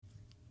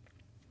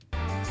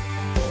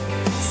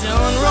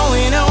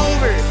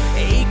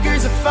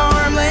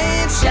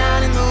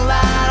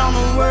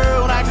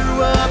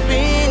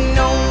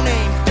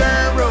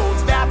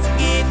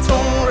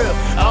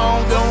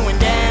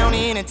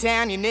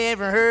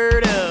never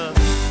heard of.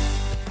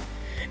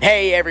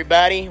 Hey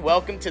everybody,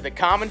 welcome to the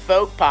Common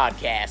Folk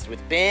Podcast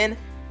with Ben,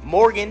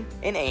 Morgan,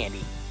 and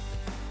Andy.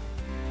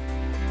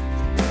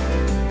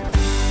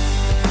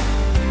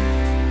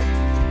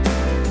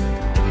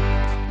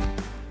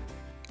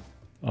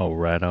 All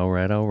right.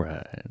 There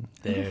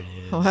it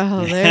is.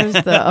 Wow, there's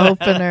the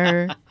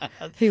opener.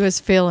 He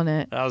was feeling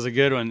it. That was a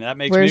good one. That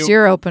makes Where's me...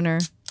 your opener?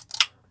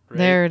 Right,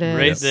 There it is.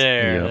 Right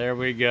there. Yep. There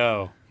we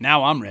go.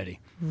 Now I'm ready.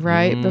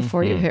 Right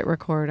before you hit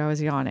record, I was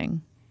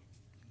yawning.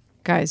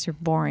 Guys, you're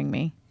boring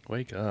me.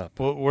 Wake up.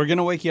 Well, we're going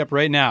to wake you up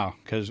right now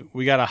because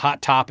we got a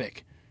hot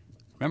topic.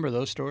 Remember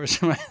those stores?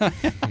 Hot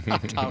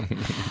topic.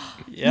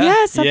 Yeah,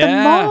 Yes, at the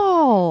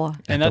mall.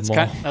 And At that's the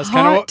kind, mall. that's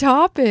kind of Hot what,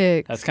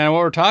 topic. that's kind of what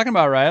we're talking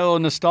about, right? A little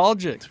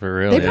nostalgic. For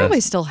real. They yeah.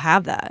 probably still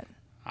have that.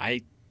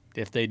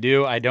 If they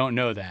do, I don't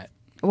know that.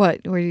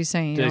 What were you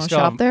saying? You Do they don't still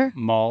shop have there?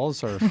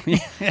 malls or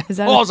Is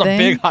that malls a a thing?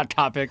 big hot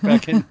topic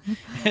back in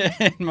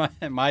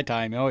my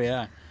time. Oh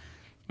yeah.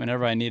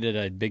 Whenever I needed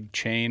a big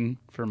chain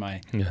for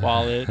my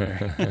wallet.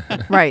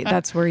 Right,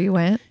 that's where you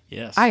went.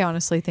 Yes. I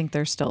honestly think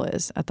there still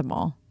is at the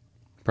mall.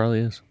 Probably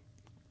is.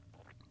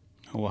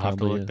 We'll have to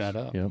Probably look is. that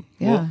up. Yep.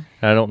 Yeah. Well,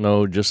 I don't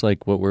know, just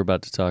like what we're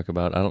about to talk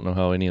about, I don't know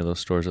how any of those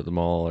stores at the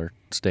mall are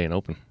staying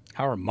open.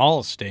 how are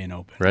malls staying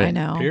open? Right. I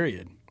know.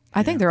 Period.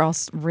 I think they're all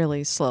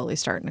really slowly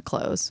starting to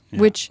close,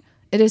 which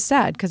it is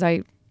sad because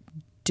I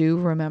do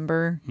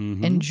remember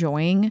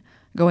enjoying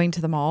going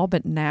to the mall,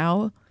 but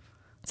now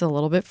it's a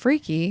little bit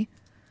freaky,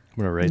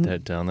 I'm gonna write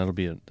that down. That'll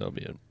be a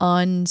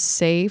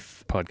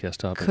unsafe, podcast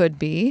topic. could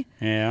be.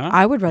 Yeah.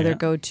 I would rather Yeah.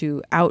 go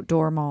to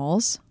outdoor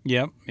malls.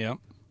 Yep.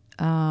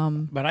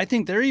 But I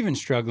think they're even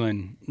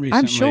struggling recently.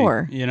 I'm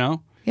sure. You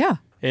know, Yeah.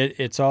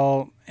 it's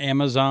all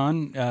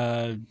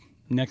Amazon,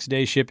 next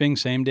day shipping,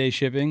 same day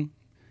shipping.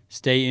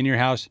 Stay in your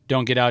house.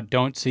 Don't get out.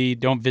 Don't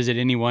visit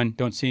anyone.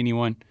 Don't see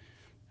anyone.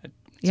 It's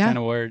Yeah. kind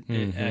of weird.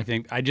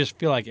 I just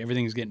feel like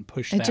everything's getting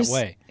pushed that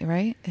way.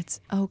 Right?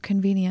 It's,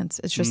 convenience.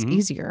 It's just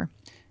easier.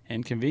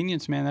 And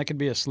convenience, man, that could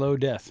be a slow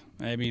death.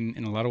 I mean,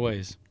 in a lot of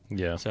ways.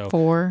 Yeah. So,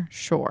 For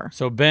sure.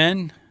 so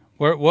Ben,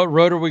 what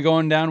road are we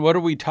going down? What are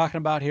we talking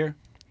about here?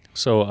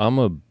 So I'm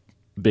a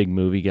big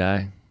movie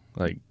guy.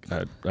 Like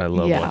I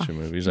love Yeah. watching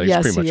movies. Like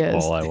Yes, it's pretty he much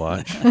is. all I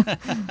watch.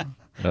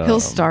 He'll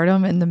start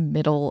them in the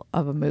middle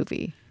of a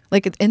movie.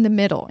 Like it's in the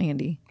middle,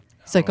 Andy.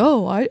 It's like,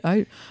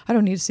 I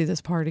don't need to see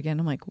this part again.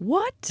 I'm like,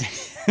 what?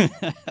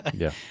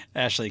 Yeah.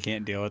 Ashley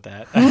can't deal with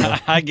that.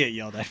 I get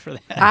yelled at for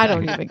that. I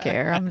don't even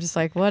care. I'm just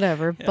like,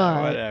 whatever.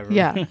 But whatever.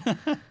 yeah.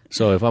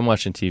 So if I'm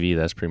watching TV,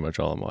 that's pretty much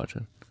all I'm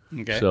watching.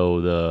 Okay.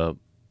 So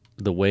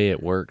the way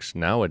it works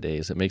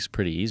nowadays, it makes it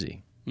pretty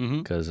easy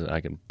because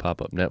I can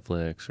pop up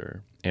Netflix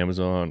or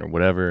Amazon or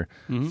whatever,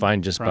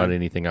 find just about Prime.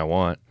 anything I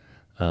want.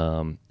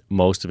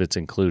 Most of it's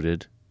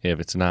included. If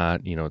it's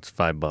not, it's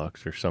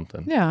 $5 or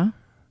something. Yeah.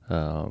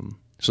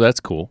 So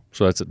that's cool.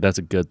 So that's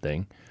a good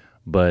thing.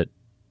 But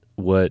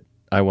what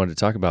I wanted to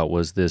talk about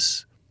was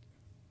this,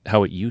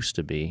 how it used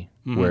to be,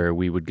 where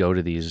we would go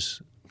to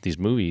these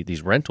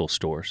rental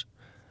stores,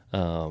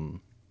 and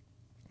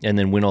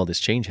then when all this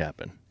change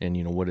happened,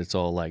 and what it's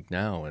all like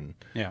now, and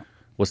Yeah.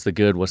 what's the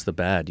good, what's the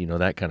bad,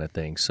 that kind of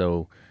thing.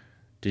 So,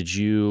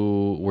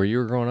 where you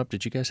were growing up,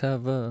 did you guys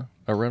have a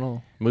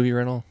movie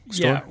rental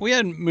store? Yeah, we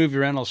had movie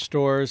rental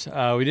stores.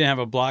 We didn't have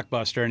a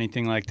Blockbuster or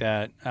anything like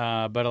that.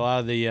 But a lot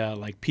of the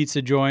like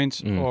pizza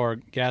joints or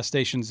gas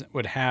stations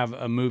would have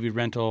a movie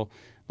rental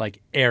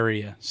like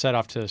area set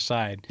off to the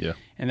side. Yeah.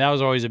 And that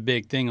was always a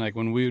big thing. Like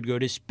when we would go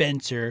to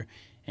Spencer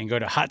and go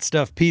to Hot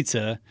Stuff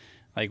Pizza,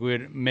 like we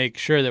would make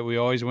sure that we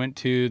always went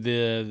to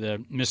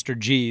the Mr.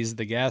 G's,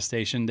 the gas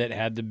station that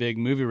had the big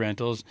movie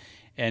rentals,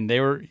 and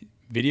they were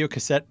video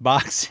cassette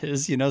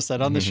boxes,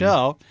 set on the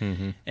shelf,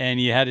 and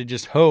you had to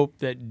just hope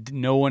that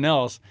no one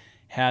else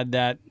had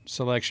that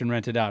selection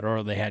rented out,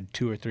 or they had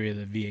 2 or 3 of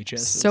the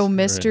VHS. So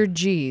Mr.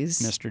 G's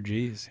Mr.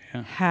 G's,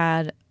 yeah,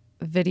 had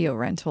video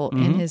rental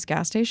in his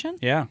gas station?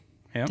 yeah.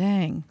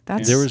 Dang.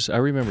 That's I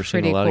remember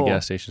seeing a pretty lot cool. of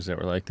gas stations that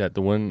were like that.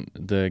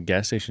 The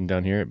gas station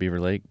down here at Beaver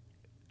Lake,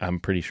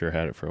 I'm pretty sure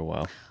had it for a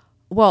while.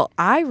 Well,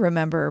 I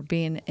remember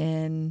being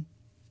in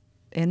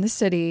the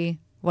city,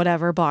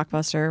 whatever,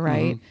 Blockbuster,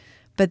 right?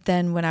 But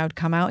then when I would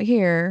come out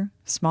here,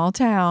 small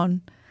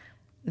town,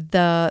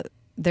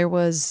 there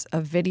was a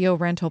video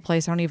rental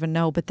place. I don't even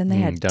know, but then they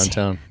had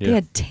downtown. They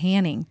had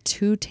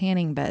 2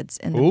 tanning beds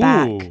in the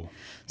back,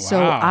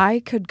 so wow.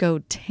 I could go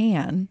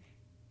tan.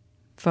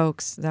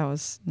 Folks, that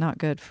was not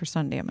good for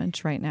sun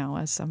damage right now,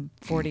 as I'm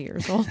 40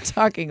 years old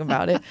talking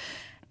about it,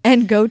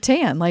 and go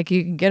tan. Like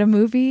you can get a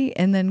movie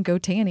and then go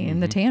tanning in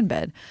the tan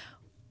bed.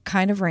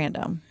 Kind of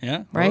random.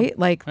 Yeah. Right?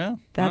 Well, I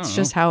That's don't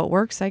just how it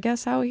works, I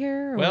guess, out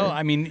here. Well,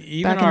 I mean,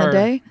 even back in the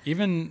day?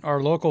 even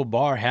our local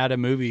bar had a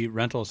movie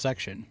rental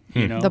section.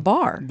 The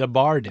bar? The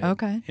bar did.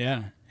 Okay.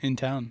 Yeah, in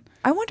town.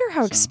 I wonder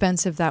how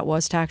expensive that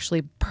was to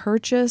actually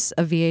purchase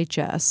a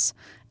VHS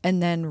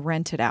and then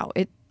rent it out.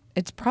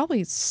 It's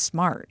probably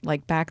smart.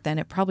 Like back then,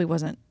 it probably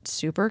wasn't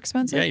super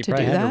expensive Yeah, you to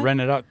probably do had that. to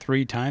rent it out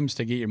 3 times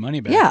to get your money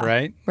back. Yeah,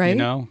 right. right.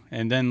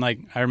 And then like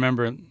I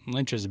remember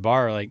Lynch's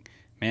bar, like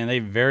man, they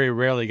very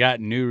rarely got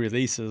new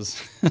releases.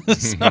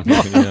 So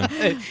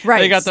Right.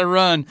 they got the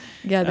run.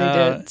 Yeah,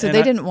 they did. So and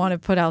they didn't want to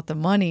put out the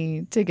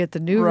money to get the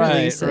new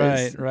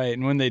releases. Right.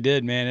 And when they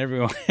did, man,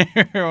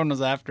 everyone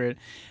was after it,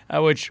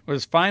 which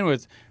was fine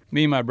with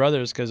me and my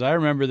brothers, because I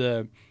remember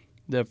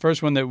the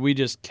first one that we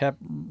just kept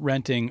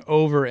renting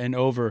over and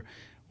over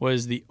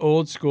was the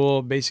old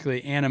school,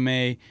 basically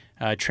anime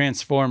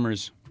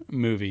Transformers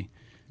movie.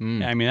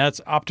 I mean, that's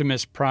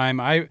Optimus Prime.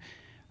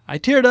 I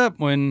teared up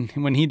when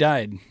he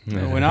died.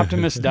 When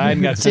Optimus died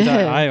and got sent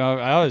out,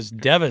 I was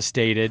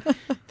devastated.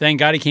 Thank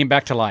God he came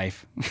back to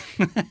life.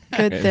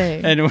 Good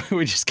thing. And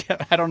we just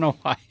kept, I don't know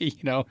why,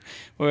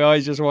 we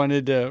always just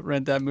wanted to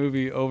rent that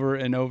movie over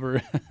and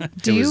over.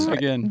 Do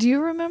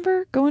you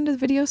remember going to the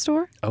video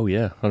store? Oh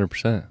yeah,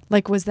 100%.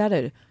 Like, was that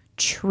a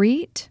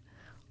treat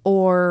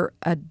or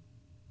a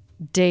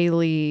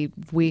daily,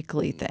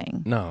 weekly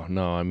thing? No.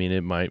 I mean,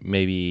 it might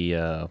maybe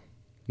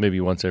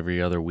once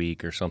every other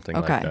week or something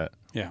like that.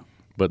 Yeah.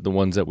 But the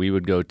ones that we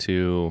would go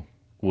to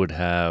would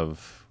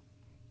have,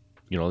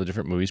 the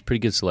different movies, pretty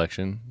good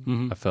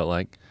selection. I felt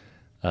like,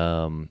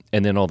 and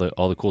then all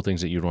the cool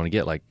things that you'd want to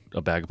get, like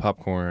a bag of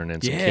popcorn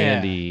and some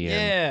candy,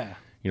 and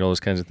those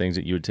kinds of things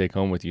that you would take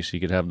home with you, so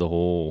you could have the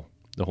whole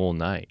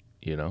night.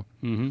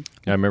 Mm-hmm.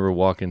 I remember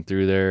walking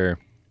through there.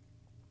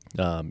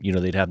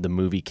 They'd have the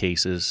movie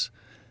cases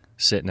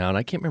sitting out. And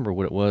I can't remember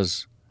what it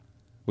was.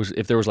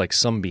 If there was like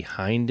some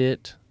behind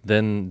it,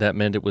 then that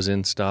meant it was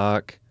in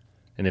stock.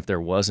 And if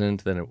there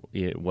wasn't, then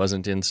it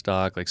wasn't in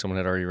stock. Like someone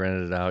had already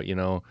rented it out,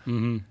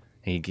 Mm-hmm.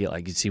 And you get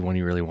you'd see one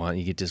you really want, and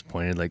you get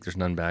disappointed, like there's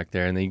none back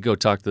there. And then you go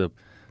talk to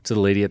the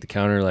lady at the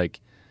counter,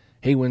 like,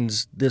 hey,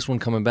 when's this one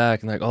coming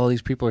back? And like, oh,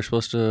 these people are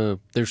supposed to,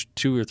 there's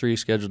 2 or 3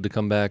 scheduled to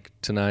come back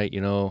tonight,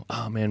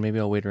 Oh man, maybe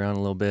I'll wait around a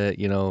little bit,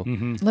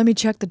 Mm-hmm. Let me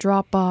check the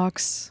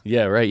Dropbox.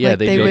 Yeah, right. Yeah, Like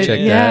they'd go check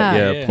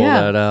that. Yeah. Pull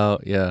that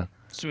out. Yeah.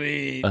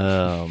 Sweet.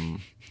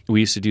 We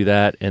used to do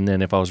that, and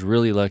then if I was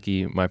really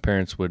lucky, my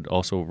parents would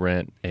also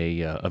rent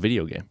a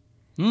video game.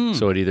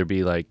 So it'd either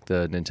be like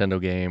the Nintendo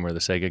game or the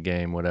Sega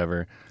game,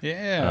 whatever.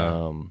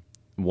 Yeah.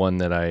 One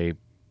that I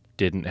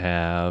didn't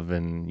have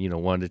and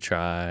wanted to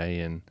try,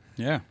 and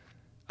Yeah.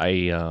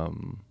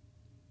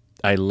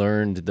 I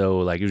learned, though,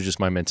 like, it was just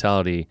my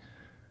mentality.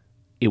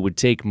 It would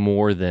take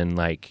more than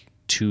like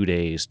 2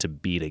 days to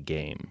beat a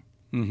game.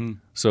 Mm-hmm.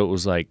 So it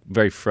was like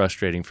very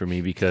frustrating for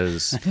me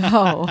because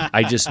No.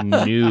 I just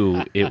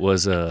knew it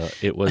was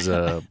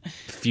a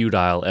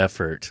futile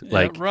effort.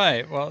 Like,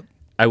 right. Well,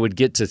 I would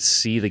get to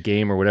see the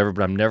game or whatever,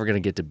 but I'm never going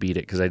to get to beat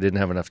it because I didn't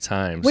have enough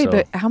time. Wait, so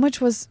but how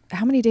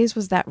many days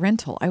was that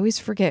rental? I always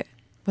forget.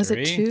 Was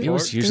it 2? it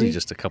was usually 3?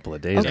 just a couple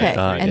of days. Okay, I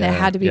thought, and it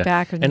had to be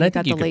back when and you I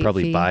got think the you could late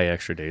probably fee. buy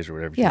extra days or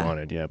whatever Yeah. you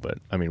wanted. Yeah, but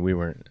I mean, we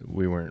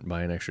weren't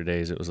buying extra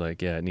days. It was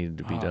like, it needed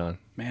to be done.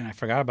 man, I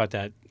forgot about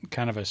that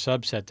kind of a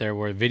subset there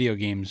where video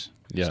games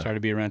started to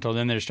be a rental.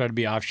 Then there started to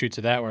be offshoots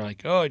of that where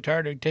like, oh, I'm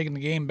tired of taking the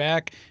game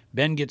back.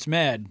 Ben gets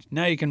mad.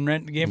 Now you can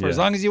rent the game for as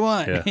long as you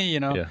want.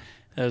 Yeah.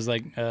 It was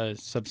like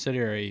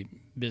subsidiary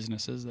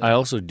businesses. I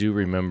also do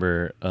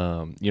remember,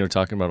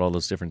 talking about all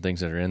those different things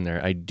that are in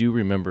there. I do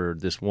remember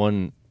this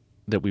one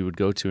that we would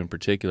go to in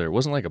particular. It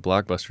wasn't like a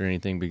Blockbuster or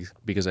anything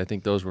because I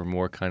think those were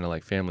more kind of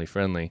like family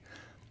friendly,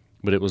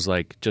 but it was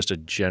like just a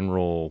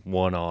general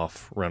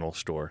one-off rental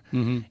store,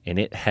 and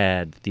it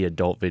had the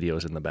adult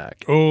videos in the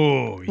back.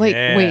 Oh, Like,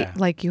 yeah. wait,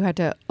 like you had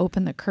to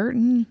open the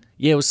curtain?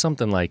 Yeah, it was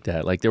something like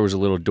that. Like there was a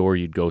little door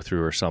you'd go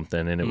through or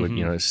something, and it would,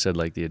 it said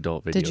like the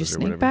adult videos. Did you or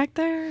sneak whatever. back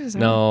there? Is that-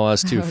 No, I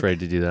was too afraid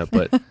to do that,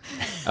 but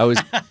I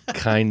was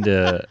kind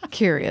of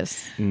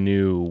Curious.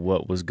 knew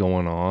what was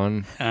going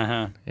on.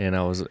 Uh-huh.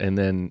 And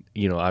then,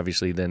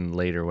 obviously then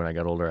later when I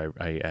got older,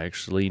 I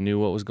actually knew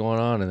what was going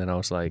on. And then I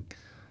was like,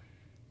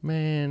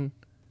 man,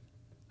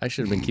 I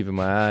should have been keeping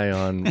my eye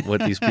on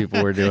what these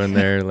people were doing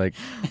there, like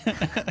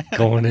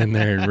going in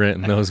there and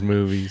renting those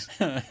movies.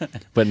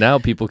 But now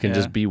people can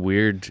just be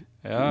weird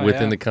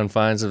within the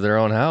confines of their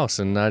own house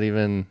and not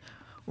even...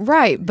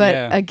 Right, but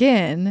Yeah.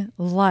 again,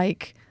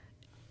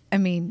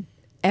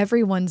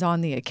 everyone's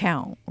on the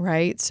account,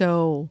 right?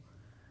 So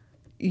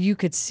you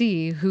could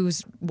see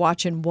who's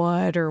watching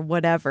what or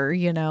whatever,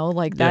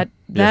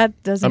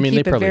 that doesn't keep they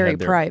it probably very had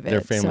private.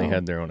 their family so-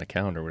 had their own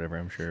account or whatever,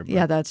 I'm sure. But,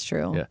 Yeah, that's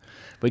true. Yeah.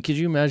 But could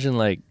you imagine,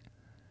 like,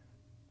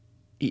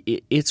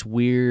 it's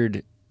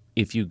weird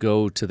if you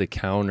go to the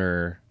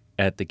counter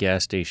at the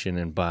gas station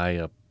and buy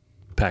a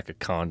pack of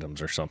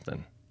condoms or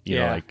something. You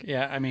know, like,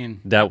 I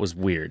mean, that was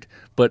weird.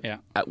 But Yeah.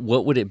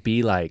 what would it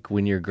be like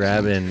when you're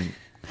grabbing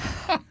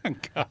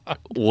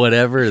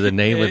whatever the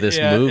name of this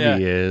Yeah, movie yeah.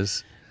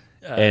 is,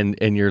 and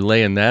you're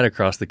laying that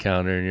across the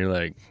counter, and you're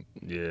like,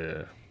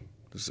 yeah,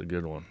 this is a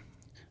good one.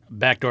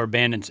 Backdoor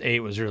Bandits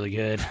 8 was really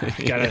good.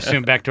 Gotta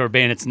assume Backdoor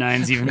Bandits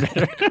 9's even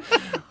better.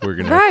 We're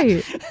gonna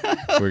Right.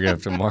 we're gonna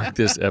have to mark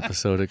this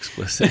episode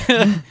explicit.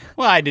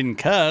 Well, I didn't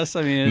cuss.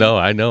 I mean, No,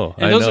 I know.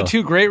 and those are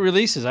 2 great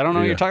releases. I don't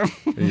know what you're talking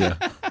about.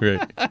 Yeah,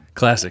 right.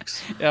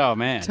 Classics. Oh,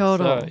 man.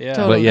 Total. So, yeah.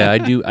 Total. But yeah,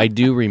 I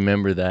do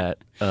remember that.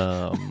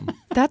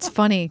 That's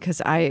funny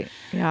because I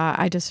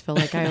just feel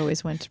like I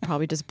always went to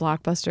probably just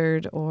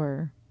Blockbuster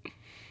or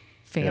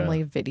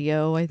Family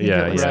Video, I think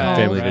Yeah, it was yeah, called.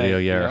 Family Right, Video,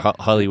 yeah, or yeah.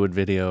 Hollywood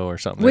Video or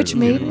something. Which It was-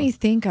 made me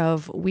think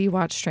of, we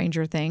watched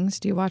Stranger Things.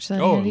 Do you watch that,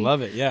 Oh, Andy?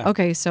 love it. Yeah.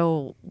 Okay,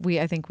 so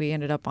I think we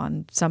ended up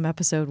on some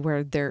episode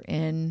where they're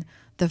in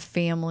the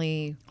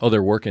family, Oh,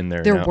 they're working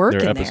there. they're now. working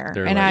They're there.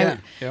 they're And like-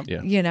 Yeah.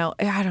 yeah. you know,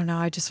 I don't know,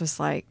 I just was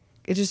like,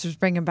 it just was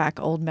bringing back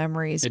old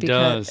memories It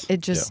because does.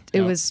 it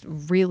Yeah. was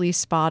really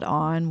spot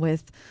on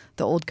with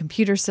the old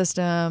computer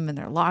system, and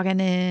they're logging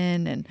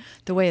in and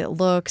the way it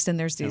looks, and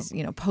there's these,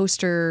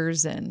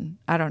 posters, and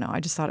I don't know, I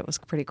just thought it was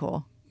pretty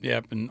cool.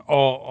 Yep, and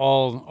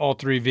all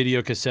 3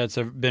 video cassettes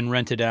have been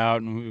rented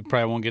out, and we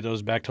probably won't get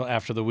those back till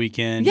after the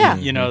weekend. Yeah.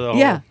 You know, the whole,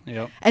 Yeah.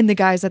 Yep. And the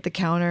guy's at the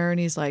counter, and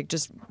he's like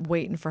just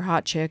waiting for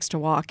hot chicks to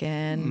walk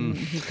in.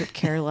 He could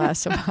care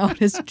less about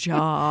his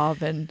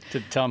job, and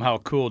To tell them how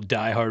cool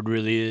Die Hard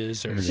really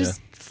is. Or,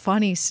 just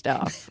funny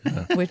stuff,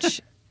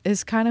 which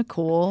is kind of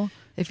cool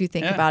if you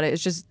think Yeah. about it.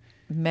 It's just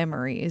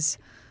memories,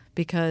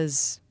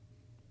 because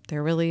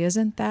there really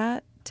isn't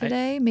that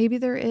today. Maybe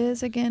there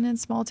is again in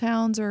small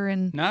towns or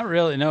in. Not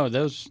really. No,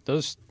 those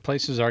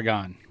places are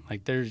gone.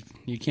 Like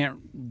you can't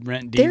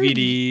rent They're-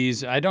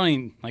 DVDs. I don't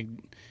even like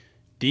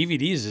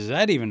DVDs. Is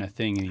that even a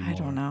thing anymore? I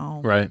don't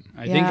know. Right.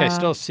 I think I Yeah.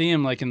 still see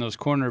them like in those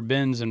corner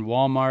bins in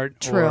Walmart.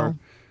 True. Or,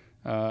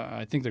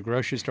 I think the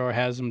grocery store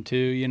has them too.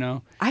 You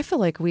know. I feel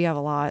like we have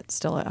a lot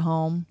still at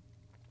home.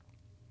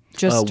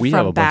 Just We from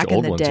have a bunch back of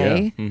old in the ones,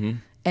 day, yeah. Mm-hmm.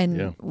 and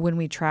Yeah. when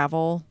we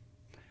travel,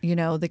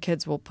 the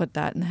kids will put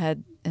that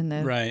in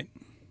the Right.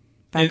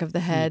 back In- of the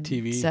in head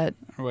TV set.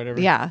 or whatever.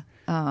 Yeah.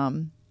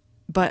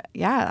 But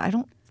yeah, I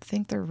don't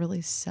think they're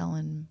really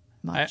selling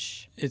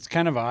much. It's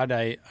kind of odd.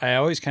 I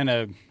always kind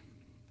of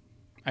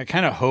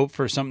hope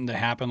for something to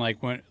happen, like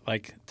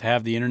to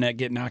have the internet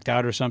get knocked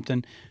out or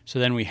something. So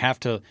then we have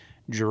to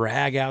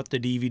drag out the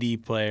DVD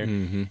player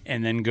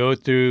and then go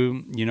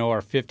through,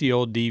 our 50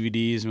 old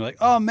DVDs and be like,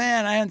 oh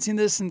man, I haven't seen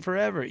this in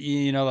forever.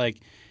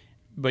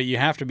 But you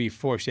have to be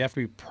forced. You have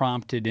to be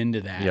prompted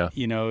into that.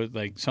 Yeah.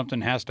 Like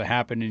something has to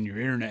happen and your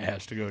internet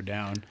has to go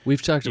down.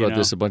 We've talked You about know?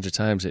 this a bunch of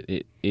times.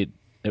 It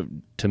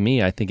to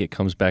me, I think it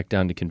comes back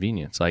down to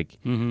convenience. Like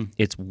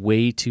it's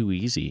way too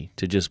easy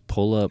to just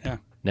pull up Yeah.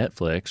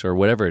 Netflix or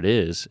whatever it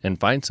is and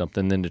find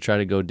something than to try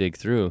to go dig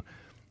through.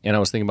 And I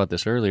was thinking about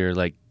this earlier.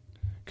 Like,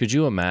 could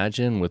you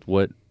imagine with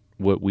what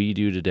we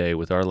do today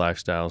with our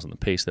lifestyles and the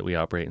pace that we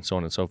operate and so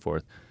on and so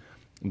forth,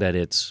 that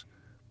it's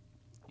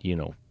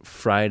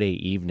Friday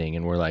evening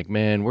and we're like,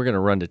 man, we're going to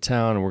run to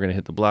town and we're going to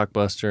hit the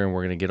Blockbuster and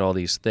we're going to get all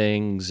these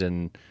things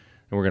and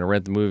we're going to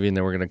rent the movie and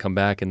then we're going to come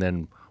back and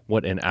then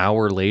an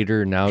hour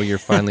later now you're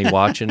finally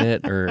watching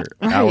it, or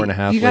hour and a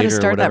half you later got to or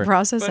start whatever. that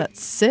process at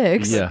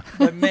 6. Yeah.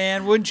 But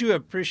man, wouldn't you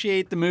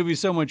appreciate the movie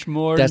so much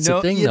more? That's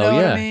the thing, though.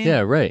 What Yeah. I mean? Yeah,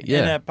 right. Yeah.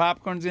 And that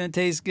popcorn's gonna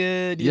taste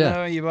good.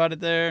 Yeah. You bought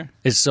it there.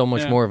 It's so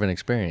much Yeah. more of an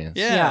experience.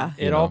 Yeah.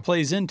 Yeah. It all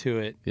plays into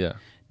it. Yeah.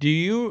 Do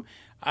you?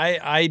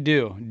 I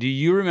do. Do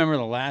you remember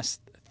the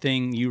last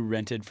thing you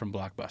rented from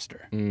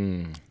Blockbuster?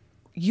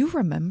 You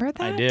remember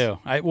that? I do.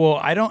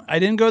 I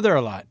didn't go there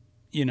a lot.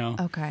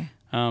 Okay.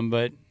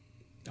 But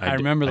I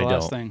remember the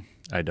last thing.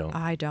 I don't.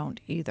 I don't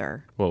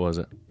either. What was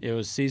it? It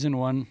was season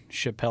 1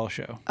 Chappelle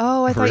Show.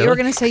 Oh, I thought you were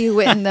going to say you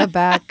went in the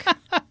back.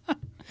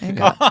 and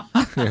got-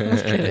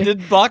 Did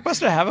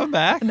Blockbuster have a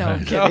back? no,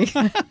 I'm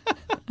kidding.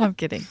 I'm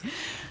kidding.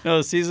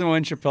 No, season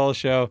 1 Chappelle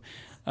Show.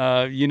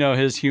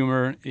 His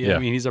humor. Yeah. I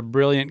mean, he's a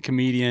brilliant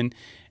comedian,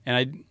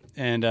 and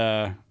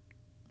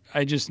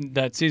I just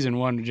that season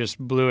 1 just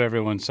blew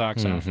everyone's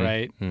socks off.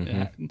 Right.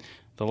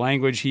 The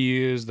language he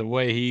used, the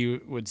way he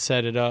would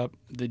set it up,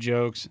 the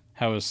jokes,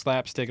 how it was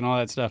slapstick and all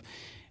that stuff.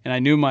 And I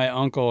knew my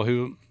uncle,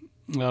 who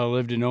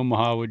lived in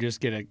Omaha, would just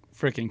get a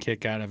freaking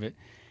kick out of it.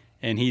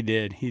 And he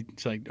did. He's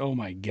like, oh,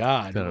 my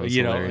God. Thought it was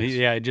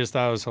hilarious. I just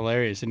thought it was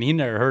hilarious. And he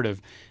never heard of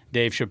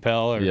Dave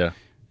Chappelle or Yeah.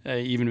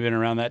 Even been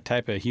around that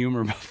type of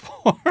humor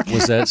before.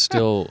 Was that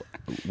still?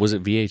 Was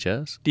it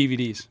VHS?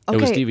 DVDs. It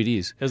was Okay.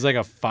 DVDs. It was like a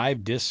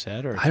 5-disc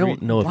set or I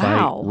don't know if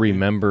Wow. I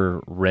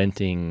remember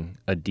renting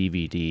a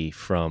DVD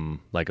from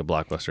like a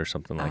Blockbuster or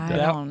something like I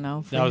that. don't know.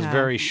 If That we was have.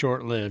 very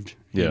short-lived.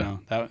 Yeah. You know,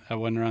 that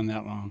wasn't around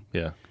that long.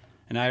 Yeah.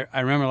 And I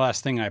remember the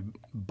last thing I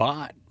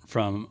bought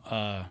from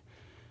a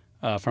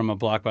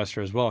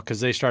Blockbuster as well, because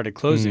they started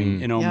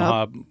closing in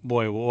Omaha.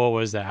 Boy, what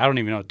was that? I don't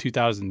even know.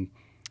 2007?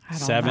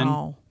 I don't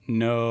know.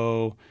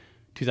 No,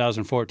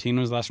 2014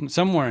 was the last one.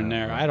 Somewhere in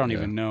there. I don't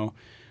even know.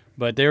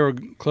 But they were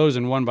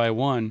closing one by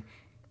one,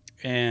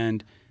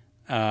 and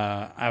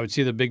I would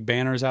see the big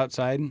banners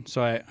outside.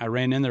 So I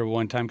ran in there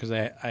one time because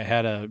I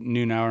had a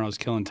noon hour and I was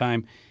killing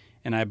time,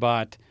 and I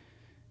bought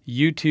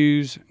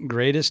U2's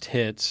Greatest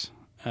Hits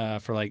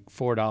for like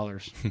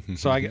 $4.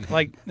 So I got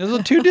it was a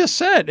 2-disc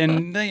set,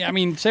 and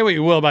say what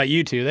you will about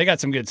U2, they got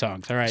some good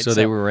songs. All right, So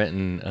they were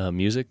renting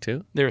music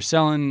too? they were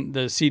selling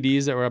the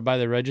CDs that were by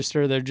the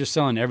register. They're just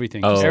selling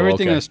everything. Oh,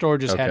 Everything in okay. the store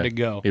just had Okay. to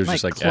go. It was Like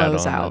just like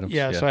close add-on out. items.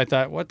 Yeah, so I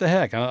thought, what the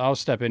heck? I'll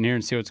step in here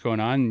and see what's going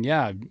on. And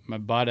yeah, I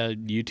bought a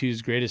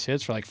U2's Greatest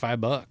Hits for like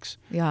 $5.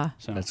 Yeah.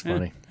 So That's yeah,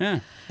 funny. Yeah,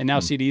 and now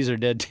CDs are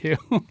dead too.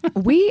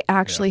 We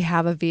actually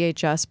have a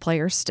VHS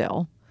player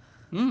still.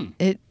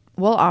 It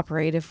we'll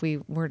operate if we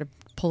were to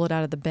pull it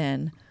out of the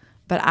bin.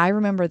 But I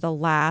remember the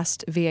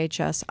last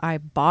VHS I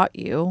bought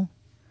you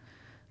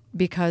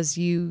because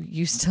you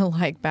used to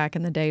like back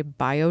in the day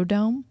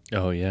Biodome.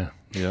 Oh yeah,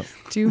 yep.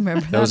 Do you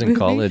remember that? That was in movie?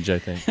 college, I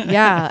think.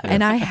 Yeah,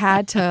 and I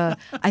had to,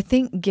 I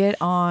think, get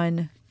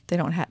on. They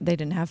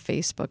didn't have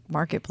Facebook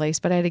Marketplace,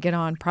 but I had to get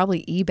on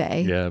probably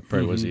eBay Yeah, it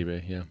probably was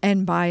eBay. Yeah.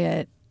 and buy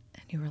it.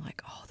 And you were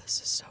like, "Oh,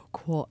 this is so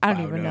cool." I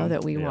don't even know Biodome.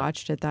 that we Yeah.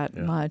 watched it that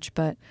Yeah. much,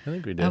 but I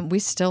think we did. we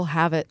still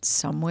have it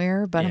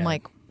somewhere. But I'm Yeah.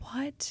 like,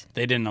 what?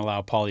 They didn't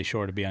allow Pauly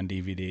Shore to be on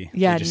DVD.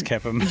 Yeah, They just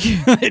kept him.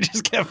 They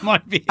just kept him on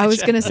VHS. I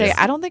was gonna say,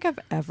 I don't think I've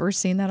ever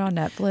seen that on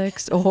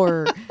Netflix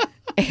or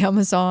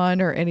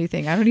Amazon or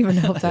anything. I don't even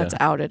know if that's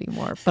out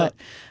anymore. But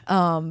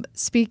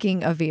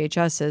speaking of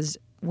VHSs,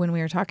 when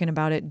we were talking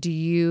about it, do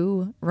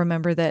you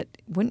remember that?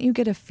 Wouldn't you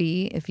get a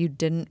fee if you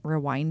didn't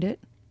rewind it?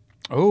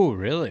 Oh,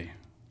 really?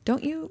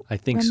 Don't you? I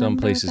think some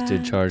remember places did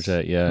that? charge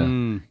that. Yeah.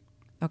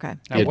 Okay.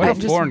 Now, Yeah, what I a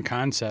just- foreign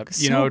concept.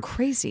 so You know,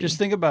 crazy. Just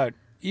think about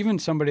even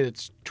somebody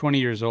that's 20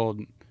 years old.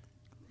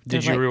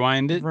 Did To, you like,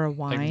 rewind it? Like,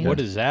 rewind. what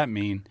does that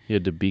mean? You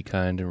had to be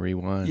kind and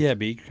rewind. Yeah,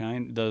 be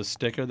kind. The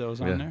sticker that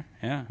was Yeah. on there.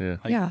 Yeah. Yeah.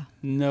 Like, Yeah.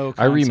 No. I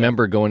Concept.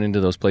 remember going into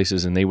those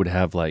places and they would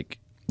have like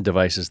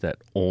devices that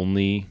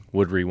only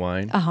would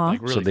rewind. Uh-huh.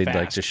 Like really so they'd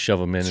like fast. just shove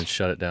them in and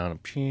shut it down.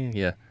 And ping,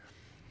 yeah.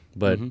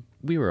 But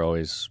we were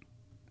always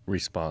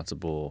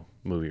responsible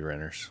movie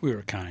renters. We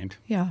were kind.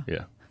 Yeah.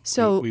 Yeah.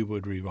 So we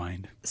would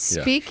rewind.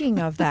 speaking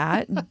of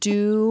that,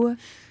 do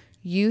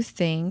you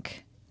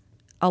think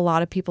a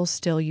lot of people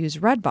still use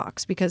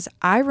Redbox? Because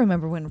I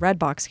remember when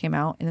Redbox came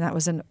out, and that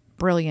was a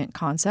brilliant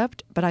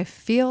concept, but I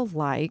feel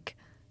like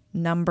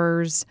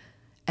numbers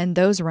and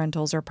those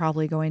rentals are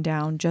probably going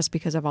down just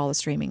because of all the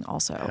streaming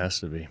also. Has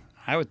to be.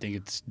 I would think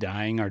it's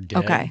dying or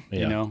dead. Okay. You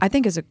Yeah. know. I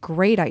think it's a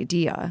great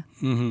idea.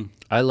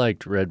 I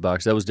liked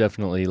Redbox. That was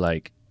definitely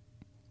like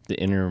the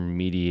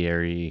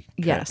intermediary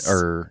Yes.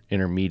 or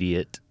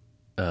intermediate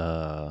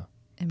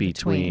In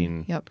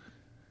between Yep.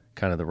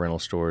 kind of the rental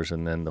stores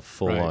and then the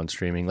full Right. on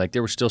streaming. Like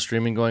there was still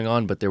streaming going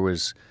on, but there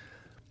was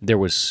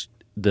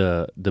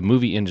the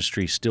movie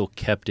industry still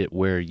kept it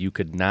where you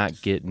could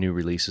not get new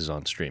releases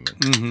on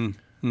streaming.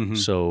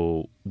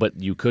 So, but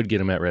you could get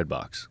them at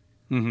Redbox.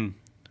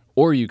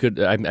 Or you could,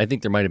 I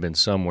think there might have been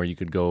some where you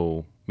could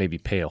go maybe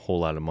pay a whole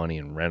lot of money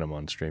and rent them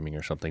on streaming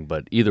or something.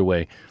 But either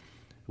way,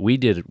 we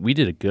did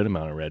a good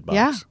amount of Redbox.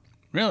 Yeah.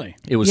 Really.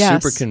 It was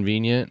Yes. super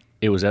convenient.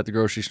 It was at the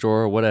grocery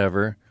store or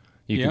whatever.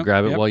 You Yep, could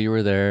grab it yep. while you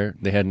were there.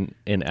 They had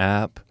an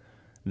app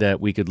that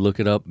we could look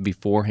it up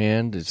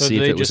beforehand to So see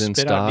did if they it was just in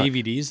spit stock. out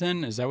DVDs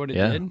then? Is that what it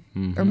Yeah. did?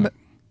 Or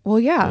well,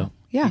 yeah.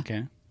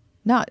 Okay.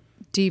 Not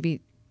DVD.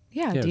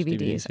 Yeah, Yeah, it was DVDs.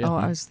 DVDs, yeah. Oh,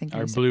 I was thinking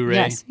Or you said- Blu-ray.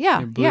 Yes, yeah,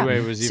 Yeah,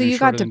 Blu-ray was so even you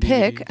got shorter to than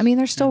pick. DVDs. I mean,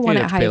 there's still one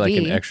You'd at have to pay like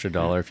Hy-Vee, an extra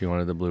 $1 if you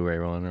wanted the Blu-ray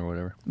one or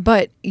whatever.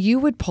 but you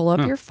would pull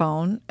up your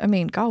phone. I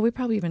mean, God, we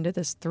probably even did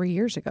this 3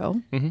 years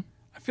ago.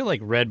 I feel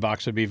like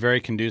Redbox would be very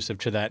conducive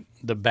to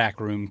the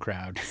backroom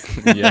crowd.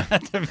 Yeah.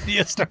 At the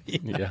video store.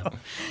 Yeah.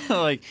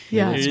 Like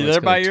Yeah. you're That's what there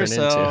it's by gonna turn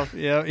yourself.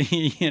 Yeah.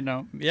 You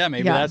know. Yeah.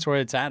 Maybe Yeah. that's where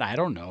it's at. I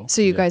don't know.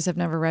 So you guys have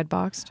never red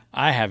boxed?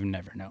 I have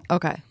never known.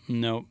 Okay.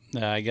 No.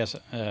 I guess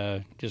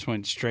just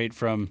went straight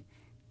from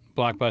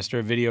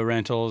Blockbuster video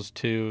rentals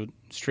to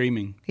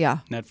streaming. Yeah.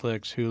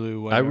 Netflix, Hulu, I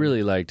whatever.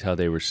 really liked how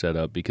they were set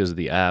up because of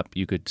the app.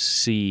 You could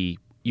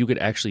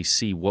actually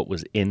see what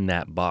was in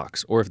that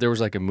box. Or if there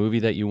was like a movie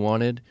that you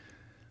wanted,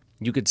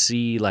 you could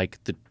see like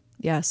the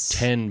Yes.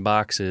 10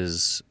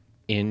 boxes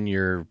in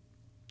your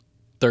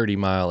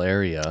 30-mile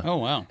area. Oh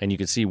wow. And you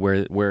could see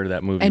where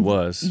that movie And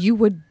was. you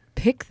would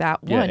pick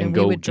that one, and we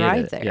go would get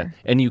drive it. there. Yeah.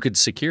 And you could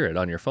secure it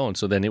on your phone.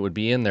 So then it would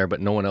be in there, but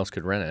no one else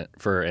could rent it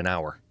for an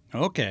hour.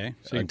 Okay.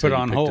 So you Until put it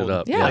you on picked hold. it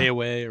up. Yeah. Lay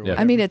away or Yeah.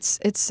 whatever. I mean, it's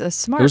a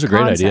smart It was a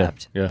great idea.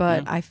 concept, Yeah.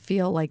 but I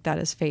feel like that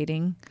is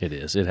fading. It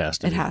is. It has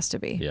to It be. has to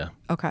be. Yeah.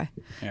 Okay.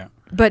 Yeah.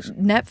 But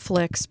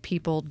Netflix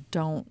people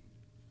don't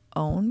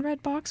own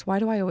Redbox. Why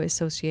do I always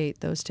associate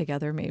those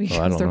together? Maybe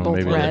Well, I because don't they're know. both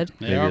Maybe red.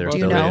 They Maybe are they're both Do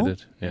you know?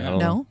 related. Yeah, I don't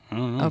know. No? I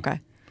don't know. Okay.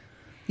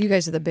 You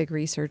guys are the big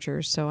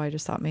researchers, so I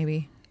just thought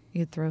maybe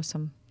you'd throw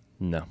something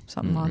No.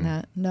 on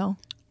that. No?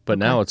 But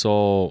now it's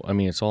all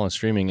on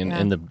streaming, and, Yeah.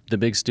 and the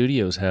big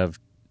studios have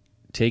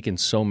taken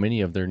so many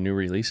of their new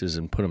releases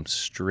and put them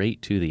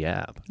straight to the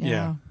app.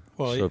 Yeah.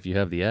 Well, So if you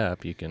have the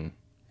app, you can.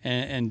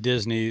 and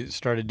Disney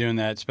started doing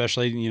that,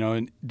 especially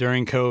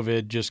during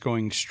COVID, just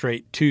going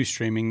straight to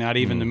streaming. Not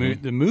even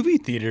the movie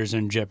theaters are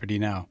in jeopardy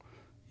now.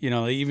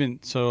 Even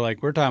so,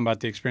 like we're talking about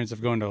the experience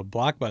of going to a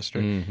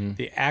Blockbuster,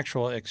 the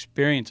actual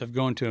experience of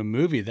going to a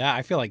movie. That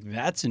I feel like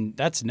that's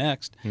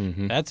next.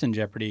 That's in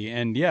jeopardy.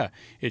 And yeah,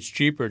 it's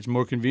cheaper, it's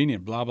more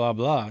convenient. Blah blah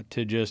blah.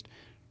 To just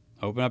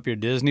open up your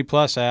Disney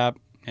Plus app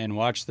and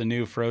watch the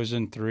new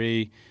Frozen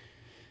 3.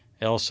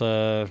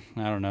 Elsa,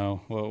 I don't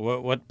know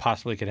what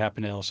possibly could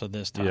happen to Elsa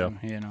this time.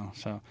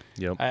 So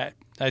Yep.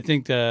 I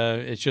think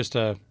it's just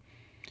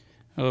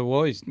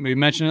we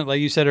mentioned it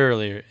like you said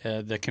earlier.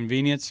 The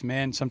convenience,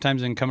 man,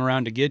 sometimes can come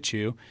around to get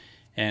you.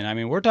 And I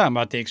mean, we're talking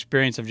about the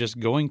experience of just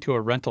going to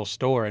a rental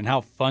store and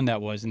how fun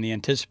that was and the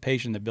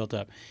anticipation that built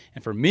up.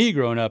 And for me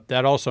growing up,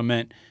 that also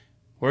meant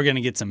we're going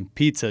to get some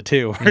pizza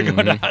too. We're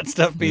going to Hot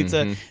Stuff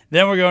Pizza.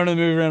 Then we're going to the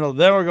movie rental.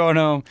 Then we're going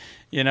home,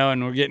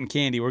 and we're getting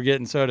candy. We're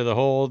getting soda, the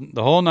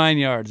whole 9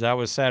 yards. That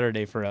was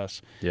Saturday for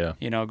us. Yeah.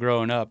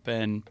 Growing up.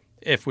 And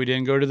if we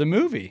didn't go to the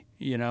movie,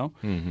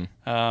 and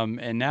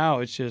now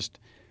it's just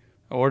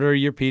order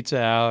your pizza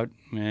out,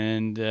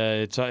 and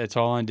it's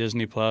all on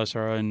Disney Plus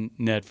or on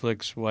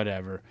Netflix,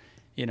 whatever.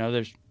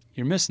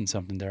 You're missing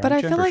something there. But I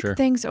aren't you? feel like sure.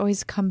 things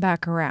always come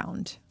back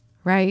around,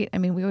 right? I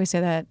mean, we always say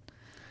that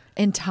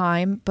in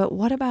time, but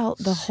what about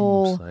the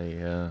whole,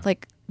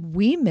 like,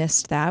 we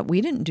missed that. We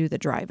didn't do the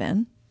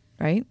drive-in,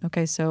 right?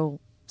 Okay, so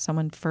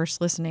someone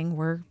first listening,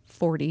 we're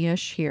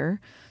 40-ish here.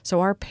 So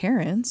our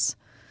parents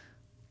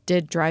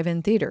did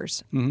drive-in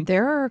theaters.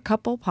 There are a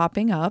couple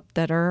popping up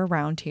that are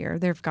around here.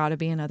 There've got to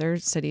be in other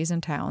cities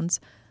and towns.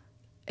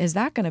 Is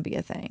that going to be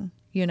a thing?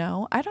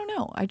 I don't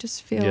know. I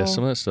just feel Yeah,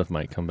 some of that stuff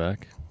might come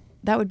back.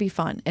 that would be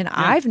fun. And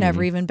I've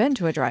never even been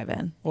to a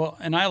drive-in. Well,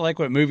 and I like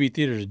what movie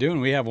theaters are doing.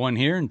 We have one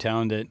here in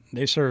town that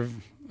they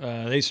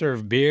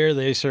serve beer,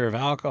 they serve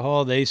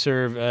alcohol,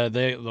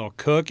 they'll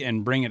cook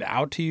and bring it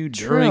out to you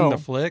during the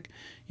flick.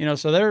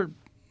 So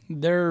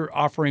they're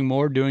offering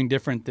more, doing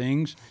different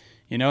things.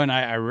 And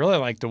I really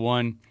like the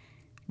one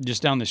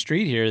just down the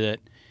street here that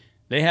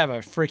they have a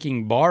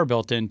freaking bar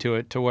built into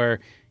it to where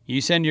you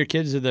send your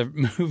kids to the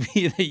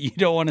movie that you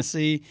don't want to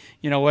see,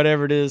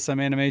 whatever it is, some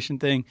animation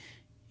thing.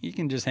 You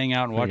can just hang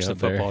out and watch the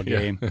football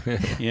game.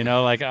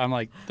 I'm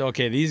like,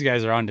 okay, these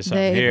guys are onto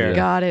something here. They've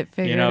got it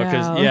figured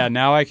out.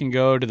 Now I can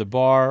go to the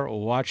bar,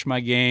 watch my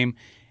game,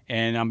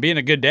 and I'm being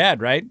a good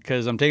dad, right?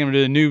 Because I'm taking them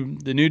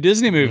to the new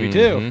Disney movie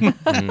too.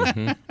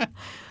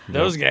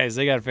 Those guys,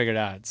 they got it figured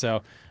out.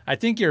 So I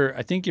think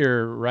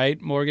you're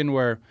right, Morgan,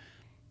 where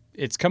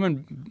it's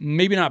coming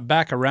maybe not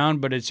back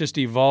around, but it's just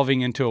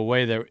evolving into a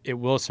way that it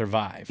will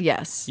survive.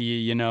 Yes.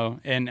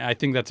 And I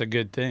think that's a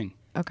good thing.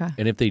 Okay.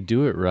 And if they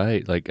do it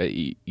right, like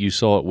you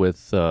saw it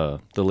with the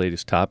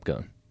latest Top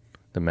Gun,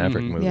 the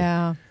Maverick movie,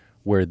 Yeah.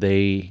 where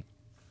they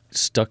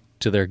stuck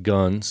to their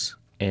guns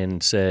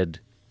and said,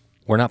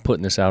 we're not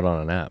putting this out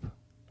on an app.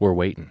 We're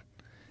waiting.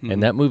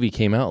 And that movie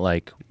came out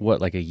like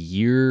a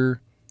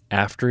year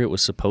after it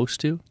was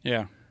supposed to?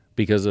 Yeah.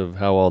 Because of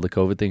how all the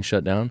COVID things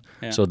shut down.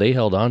 Yeah. So they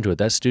held on to it.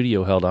 That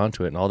studio held on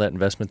to it and all that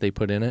investment they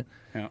put in it,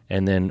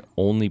 and then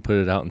only put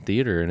it out in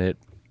theater, and it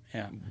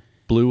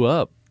blew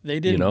up. They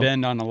didn't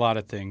bend on a lot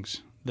of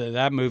things.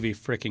 That movie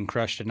freaking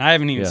crushed it. And I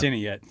haven't even seen it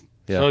yet.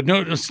 Yeah. So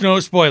no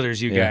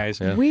spoilers, you guys.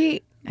 Yeah.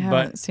 We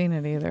haven't seen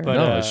it either. but-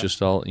 No, it's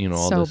just all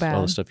all so all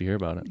bad. the stuff you hear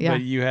about it. Yeah.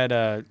 But you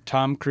had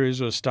Tom Cruise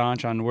was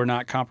staunch on we're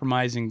not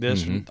compromising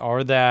this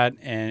or that,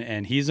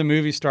 and he's a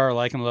movie star,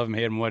 like him, love him,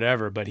 hate him,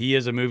 whatever. But he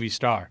is a movie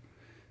star,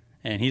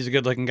 and he's a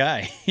good-looking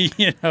guy,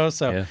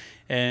 So,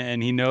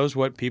 and he knows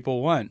what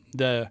people want.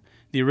 The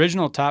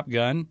original Top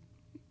Gun,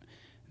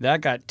 that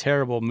got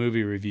terrible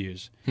movie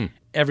reviews.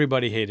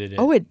 Everybody hated it.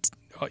 Oh,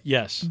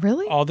 Yes.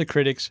 Really? All the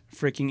critics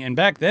freaking, and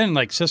back then,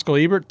 like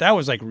Siskel Ebert, that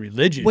was like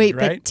religion, wait,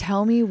 right? but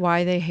tell me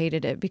why they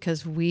hated it,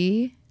 because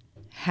we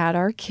had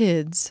our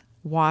kids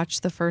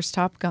watch the first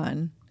Top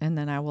Gun, and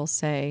then I will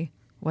say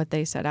what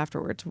they said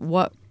afterwards.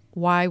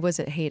 Why was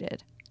it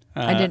hated?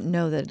 I didn't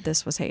know that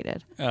this was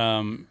hated.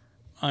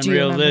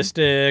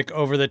 Unrealistic,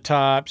 over the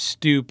top,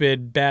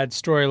 stupid, bad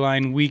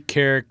storyline, weak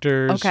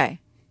characters.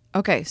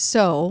 Okay,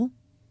 so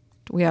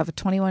we have a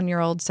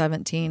 21-year-old,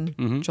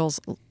 17, Joel's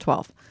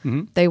 12.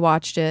 They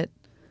watched it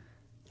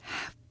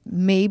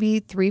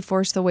maybe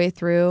 3/4 the way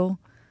through.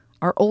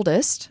 Our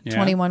oldest,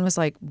 21, was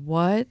like,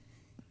 what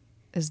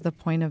is the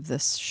point of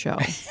this show?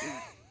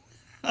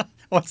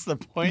 What's the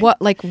point?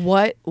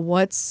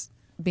 What's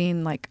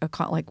being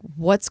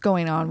what's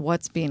going on?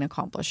 What's being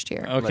accomplished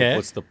here? Okay. Like,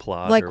 what's the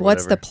plot? Like, or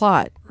what's the whatever?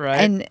 plot? Right.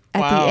 And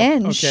at Wow. the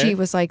end, Okay. she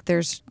was like,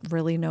 there's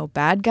really no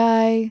bad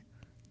guy.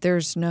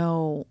 There's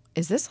no,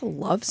 is this a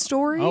love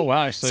story? Oh,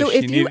 wow. So she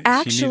if you needed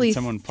actually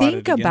someone plotted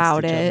think against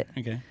about each other. it,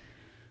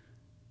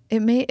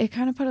 Okay. it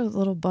kind of put a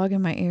little bug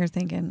in my ear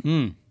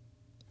thinking,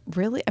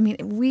 really? I mean,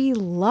 we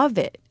love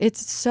it.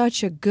 It's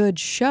such a good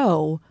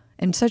show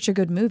and such a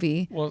good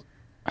movie. Well,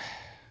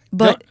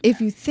 But if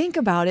you think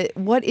about it,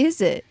 what is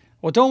it?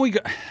 don't we go?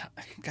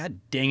 God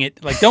dang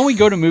it! Like, don't we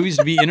go to movies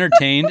to be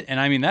entertained? And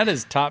I mean, that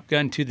is Top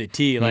Gun to the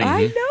T. Like,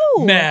 I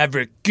know.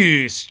 Maverick,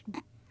 Goose,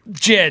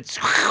 jets.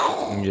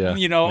 Yeah.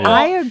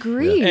 I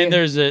agree. And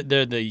there's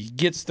he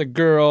gets the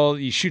girl,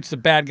 he shoots the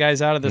bad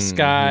guys out of the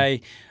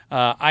sky.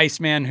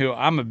 Iceman, who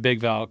I'm a big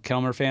Val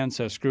Kilmer fan,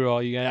 so screw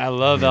all you guys. I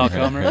love Val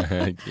Kilmer.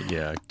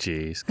 Yeah,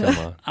 jeez, come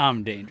on.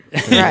 I'm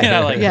dangerous.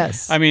 Right.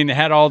 Yes. I mean, it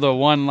had all the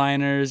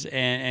one-liners,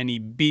 and he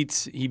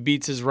beats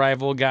his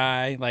rival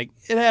guy. Like,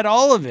 it had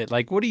all of it.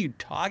 Like, what are you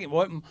talking?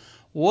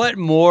 What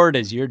more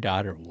does your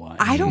daughter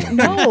want? I don't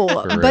know,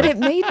 real. but it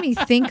made me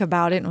think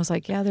about it and was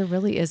like, yeah, there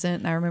really isn't.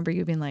 And I remember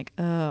you being like,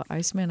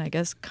 Iceman, I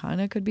guess,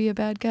 kind of could be a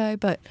bad guy,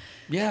 but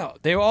Yeah,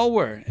 they all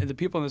were. The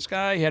people in the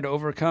sky, he had to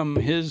overcome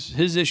his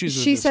issues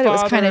with she his said it was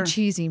kind father. of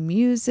cheesy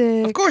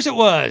music. Of course it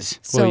was.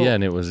 So, Well, yeah,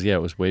 and it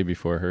was way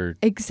before her.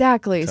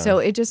 exactly. So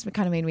it just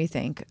kind of made me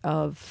think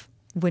of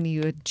when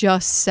you had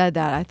just said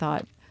that. I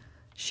thought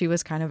she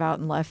was kind of out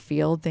in left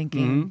field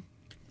thinking,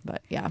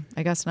 but yeah,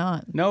 I guess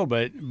not. No,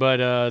 but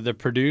the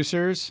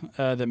producers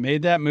that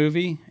made that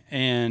movie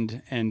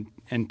and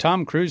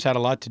Tom Cruise had a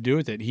lot to do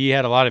with it. He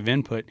had a lot of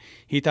input.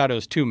 He thought it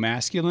was too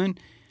masculine.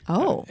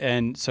 Oh,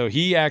 And so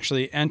he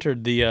actually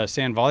entered the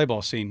sand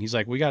volleyball scene. He's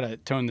like, we got to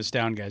tone this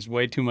down, guys.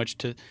 Way too much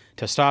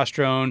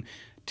testosterone,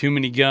 too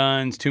many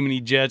guns, too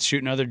many jets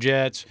shooting other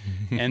jets.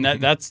 And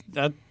that's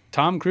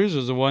Tom Cruise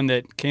was the one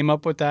that came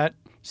up with that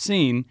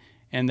scene.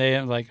 And they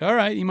were like, all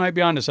right, he might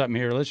be onto something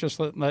here. Let's just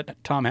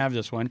let Tom have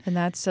this one. and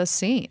that's a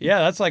scene. Yeah,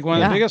 that's like one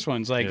of Yeah. the biggest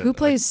ones. Like Who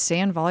plays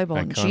sand volleyball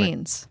in Iconic.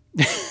 jeans?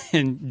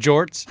 in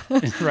jorts,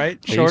 right?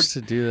 I Shorts.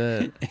 used to do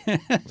that.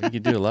 You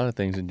could do a lot of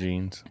things in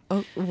jeans.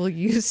 Oh, well,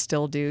 you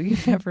still do. You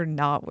never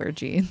not wear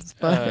jeans,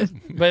 but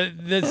But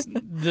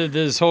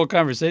this whole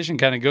conversation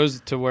kind of goes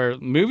to where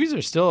movies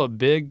are still a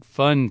big,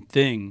 fun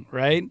thing,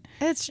 right?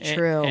 it's A-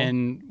 true.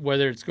 And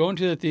whether it's going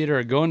to the theater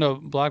or going to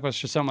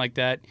Blockbuster or something like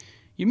that,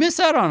 you miss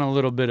out on a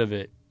little bit of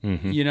it.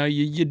 You know,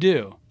 you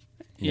do.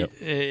 Yep.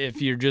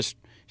 If you're just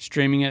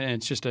streaming it and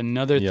it's just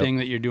another Yep. thing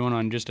that you're doing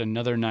on just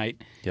another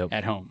night Yep.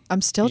 at home. I'm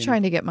still you know.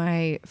 trying to get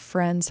my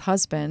friend's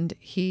husband.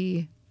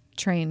 He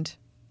trained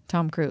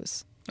Tom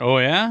Cruise. Oh,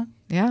 yeah?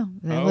 Yeah,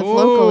 they live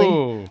locally,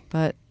 Oh.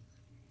 but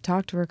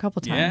talked to her a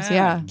couple times.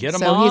 Yeah, Yeah, get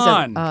 'em so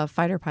on. he's a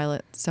fighter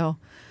pilot. So,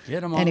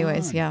 Get 'em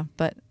anyways, on. yeah,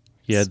 but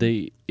Yeah,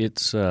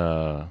 it's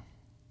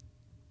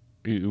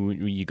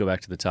you go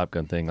back to the Top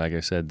Gun thing. Like I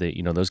said,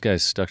 those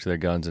guys stuck to their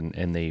guns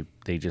and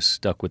they just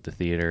stuck with the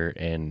theater,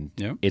 and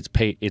Yep.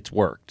 it's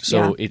worked.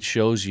 So Yeah. it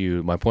shows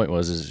you. My point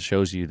is it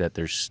shows you that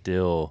there's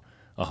still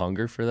a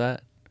hunger for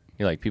that.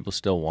 Like people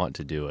still want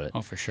to do it.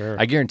 Oh, for sure.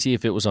 I guarantee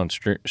if it was on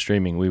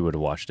streaming, we would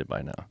have watched it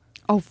by now.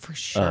 oh, for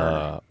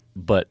sure.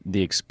 But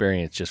the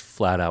experience just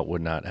flat out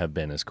would not have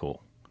been as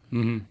cool.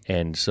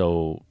 And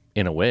so,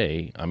 in a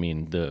way, I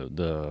mean,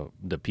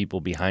 the people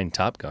behind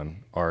Top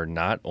Gun are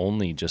not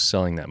only just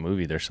selling that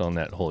movie; they're selling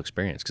that whole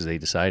experience because they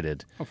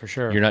decided Oh, for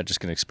sure. you're not just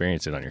going to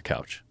experience it on your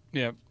couch.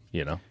 Yep.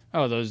 You know?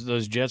 Oh,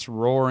 those jets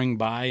roaring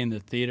by in the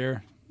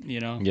theater, you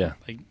know? Yeah.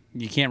 Like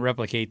you can't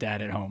replicate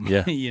that at home.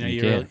 Yeah, you know, you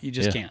you can't. you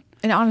just Yeah. can't.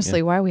 And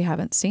honestly, why we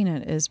haven't seen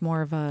it is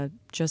more of a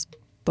just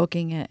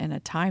booking it in a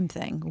time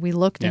thing. We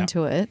looked Yeah.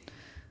 into it.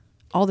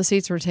 All the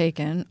seats were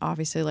taken,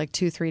 obviously, like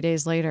 2-3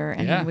 days later,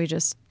 and Yeah. then we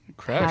just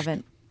Crushed.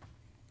 haven't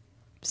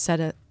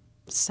set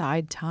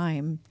aside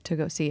time to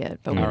go see it,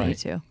 but we All need right.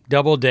 to.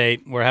 Double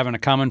date. We're having a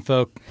common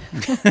folk.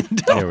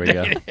 There we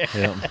go.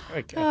 Yeah.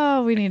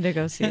 Oh, we need to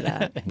go see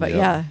that. But Yep.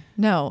 yeah,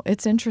 no,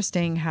 it's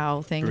interesting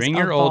how things Bring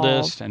your evolve.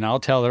 oldest, and I'll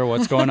tell her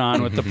what's going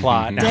on with the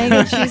plot. Dang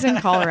it, she's in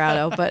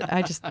Colorado, but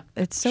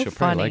it's so She'll funny.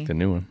 probably like the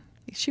new one.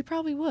 She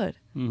probably would.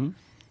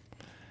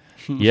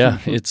 Yeah,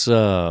 it's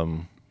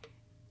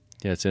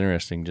it's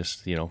interesting.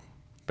 Just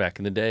back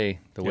in the day,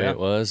 the way Yeah. it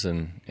was,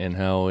 and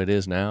how it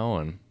is now,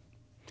 and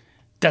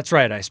That's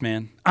right,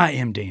 Iceman. I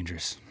am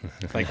dangerous.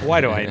 Like,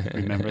 why do I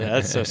remember that?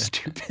 That's so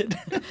stupid.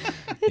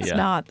 It's Yeah.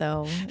 not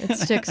though. It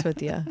sticks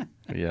with you.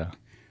 yeah.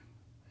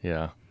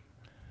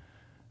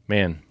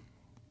 Man,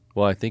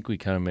 well, I think we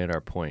kind of made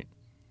our point.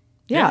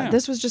 Yeah, Yeah.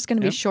 this was just going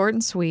to be Yep. short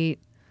and sweet,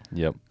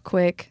 Yep,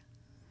 quick.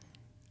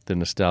 the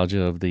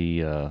nostalgia of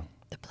the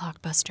The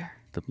blockbuster.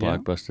 the Yeah.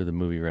 Blockbuster, the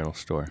movie rental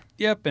store.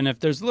 Yep, and if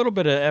there's a little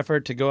bit of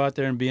effort to go out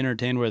there and be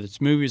entertained, whether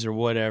it's movies or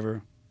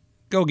whatever,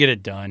 go get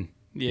it done.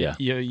 Yeah,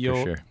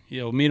 you'll sure.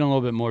 you'll mean a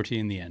little bit more to you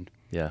in the end.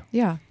 Yeah,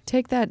 Yeah,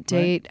 take that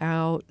date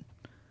out.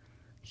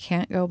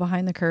 Can't go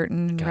behind the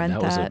curtain and God, rent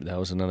that that.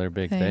 was another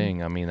big thing.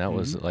 thing. I mean, that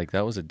was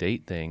a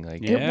date thing.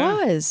 Like,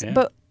 Yeah. It was, yeah.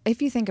 but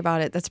if you think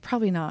about it, that's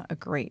probably not a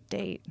great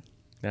date.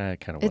 it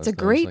kind of. It's a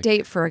great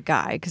date for a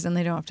guy because then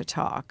they don't have to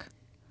talk.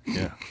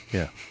 Yeah,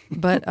 yeah.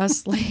 But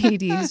us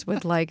ladies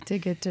would like to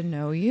get to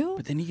know you.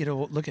 But then you get to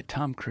look at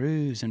Tom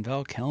Cruise and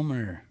Val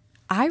Kilmer.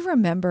 I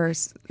remember,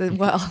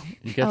 well,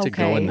 You got to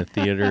go in the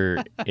okay.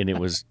 theater, and it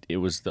was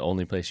the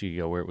only place you could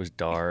go where it was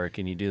dark,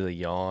 and you do the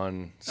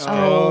yawn.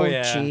 Oh, Oh,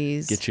 yeah.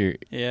 jeez. Get your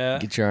Yeah.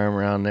 get your arm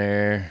around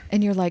there.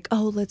 And you're like,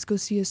 oh, let's go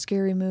see a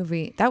scary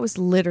movie. That was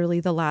literally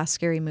the last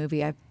scary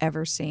movie I've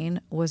ever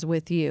seen was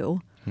with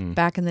you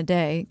back in the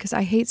day because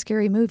I hate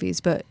scary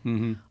movies. But,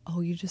 oh,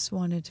 you just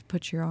wanted to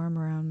put your arm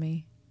around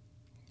me.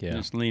 Yeah,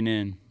 Just lean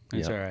in.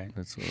 It's Yeah. all right.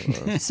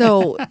 That's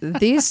So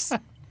these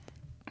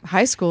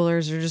high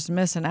schoolers are just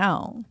missing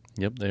out,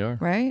 yep, they are.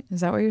 right?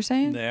 Is that what you're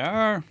saying? They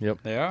are. Yep.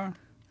 They are.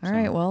 All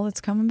right, well, it's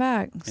coming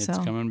back. It's So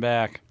coming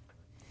back.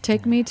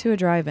 take me to a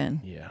drive-in.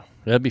 Yeah,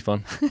 that'd be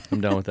fun.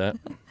 I'm down with that.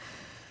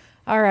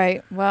 All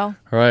right, well,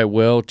 All right,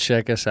 well,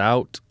 check us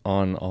out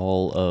on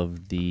all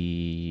of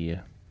the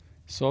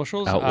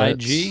Socials,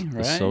 outlets, IG, the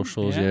right?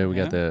 socials. Yeah, we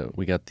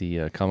got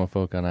the Common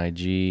Folk on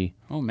IG.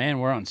 Oh man,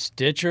 we're on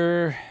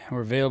Stitcher. We're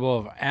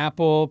available on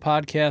Apple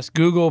Podcasts,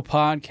 Google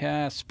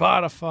Podcasts,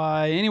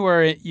 Spotify,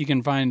 anywhere you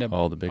can find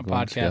All the big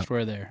ones, podcast. yeah.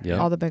 We're there. Yeah,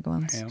 all the big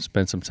ones. Yeah.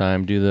 spend some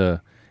time.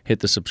 Hit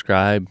the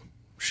subscribe.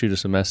 Shoot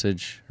us a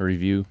message, a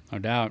review. No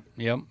doubt.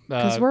 Yep.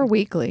 Because we're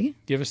weekly.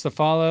 Give us the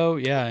follow.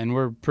 Yeah, and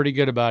we're pretty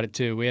good about it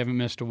too. We haven't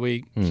missed a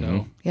week,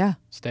 so Yeah.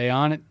 stay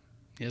on it.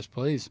 Yes,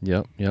 please.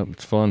 Yep,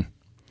 it's fun.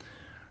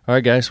 All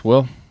right, guys.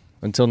 Well,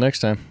 until next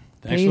time.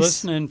 Thanks for Peace.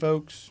 listening,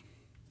 folks.